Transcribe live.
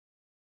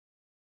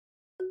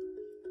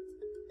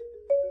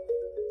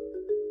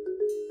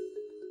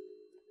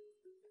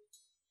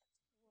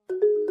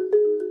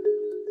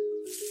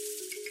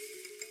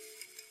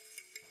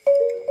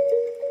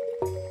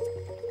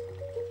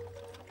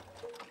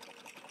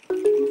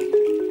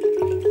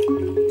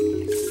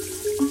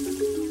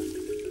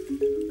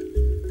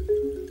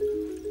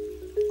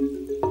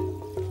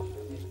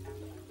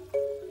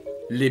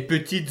Les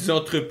petites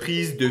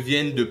entreprises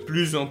deviennent de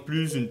plus en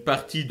plus une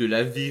partie de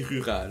la vie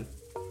rurale.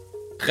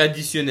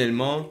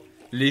 Traditionnellement,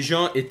 les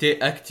gens étaient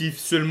actifs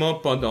seulement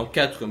pendant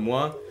 4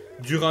 mois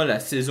durant la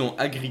saison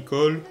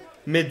agricole,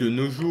 mais de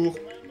nos jours,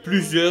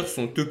 plusieurs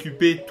sont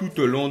occupés tout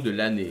au long de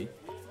l'année.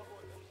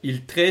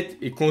 Ils traitent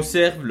et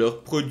conservent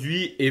leurs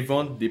produits et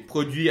vendent des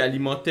produits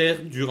alimentaires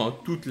durant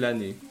toute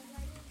l'année.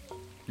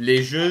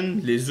 Les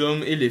jeunes, les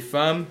hommes et les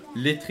femmes,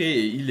 lettrés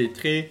et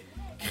illettrés,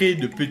 créent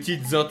de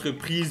petites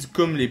entreprises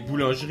comme les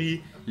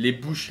boulangeries, les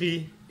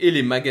boucheries et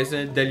les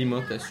magasins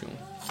d'alimentation.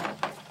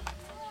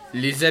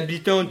 Les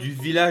habitants du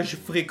village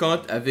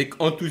fréquentent avec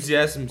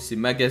enthousiasme ces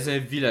magasins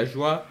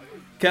villageois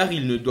car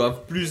ils ne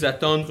doivent plus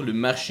attendre le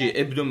marché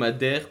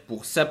hebdomadaire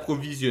pour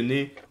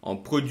s'approvisionner en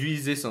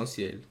produits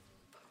essentiels.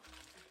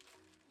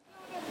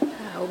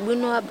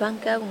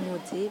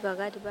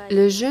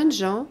 Les jeunes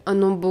gens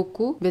en ont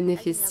beaucoup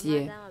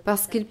bénéficié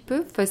parce qu'ils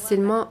peuvent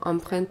facilement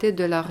emprunter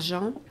de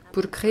l'argent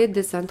pour créer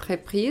des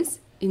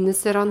entreprises. Ils ne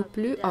se rendent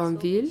plus en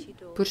ville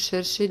pour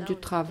chercher du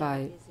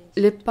travail.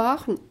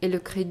 L'épargne et le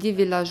crédit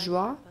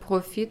villageois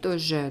profitent aux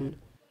jeunes.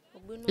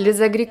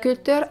 Les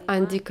agriculteurs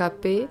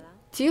handicapés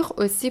tirent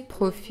aussi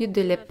profit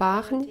de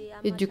l'épargne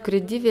et du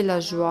crédit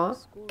villageois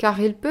car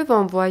ils peuvent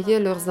envoyer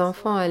leurs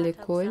enfants à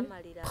l'école,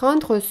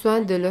 prendre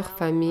soin de leur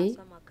famille.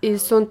 Ils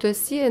sont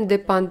aussi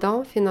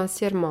indépendants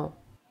financièrement.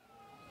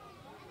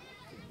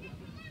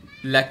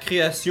 La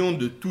création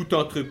de toute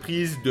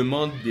entreprise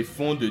demande des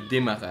fonds de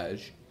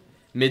démarrage.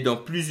 Mais dans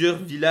plusieurs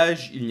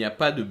villages, il n'y a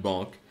pas de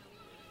banque.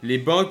 Les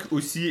banques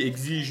aussi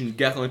exigent une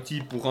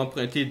garantie pour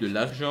emprunter de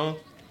l'argent,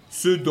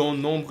 ce dont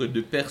nombre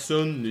de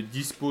personnes ne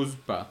disposent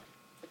pas.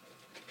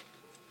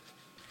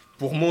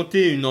 Pour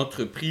monter une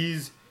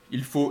entreprise,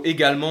 il faut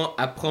également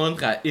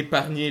apprendre à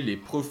épargner les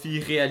profits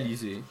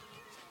réalisés.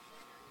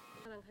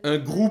 Un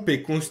groupe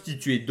est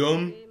constitué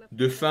d'hommes,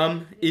 de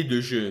femmes et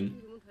de jeunes.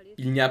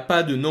 Il n'y a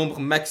pas de nombre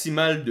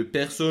maximal de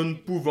personnes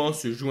pouvant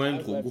se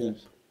joindre au groupe.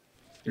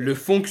 Le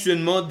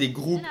fonctionnement des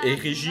groupes est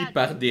régi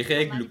par des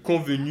règles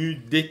convenues,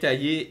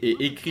 détaillées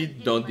et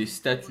écrites dans des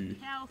statuts.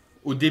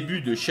 Au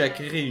début de chaque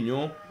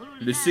réunion,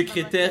 le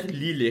secrétaire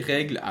lit les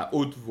règles à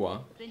haute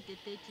voix.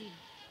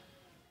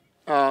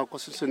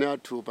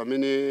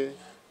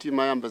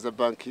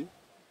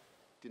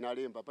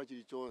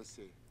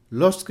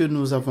 Lorsque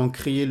nous avons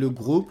créé le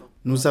groupe,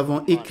 nous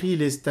avons écrit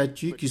les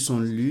statuts qui sont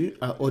lus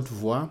à haute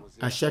voix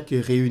à chaque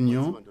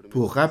réunion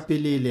pour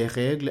rappeler les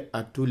règles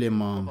à tous les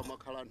membres.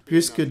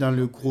 Puisque dans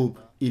le groupe,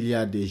 il y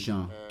a des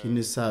gens qui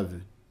ne savent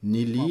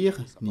ni lire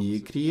ni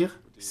écrire,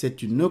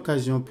 c'est une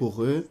occasion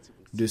pour eux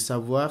de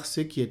savoir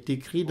ce qui est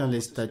écrit dans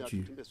les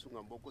statuts.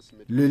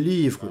 Le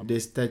livre des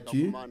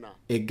statuts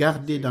est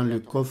gardé dans le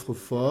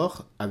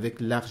coffre-fort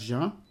avec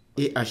l'argent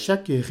et à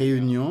chaque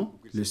réunion,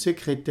 le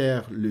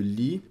secrétaire le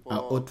lit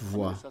à haute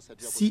voix.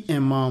 Si un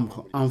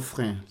membre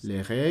enfreint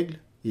les règles,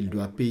 il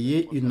doit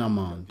payer une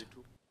amende.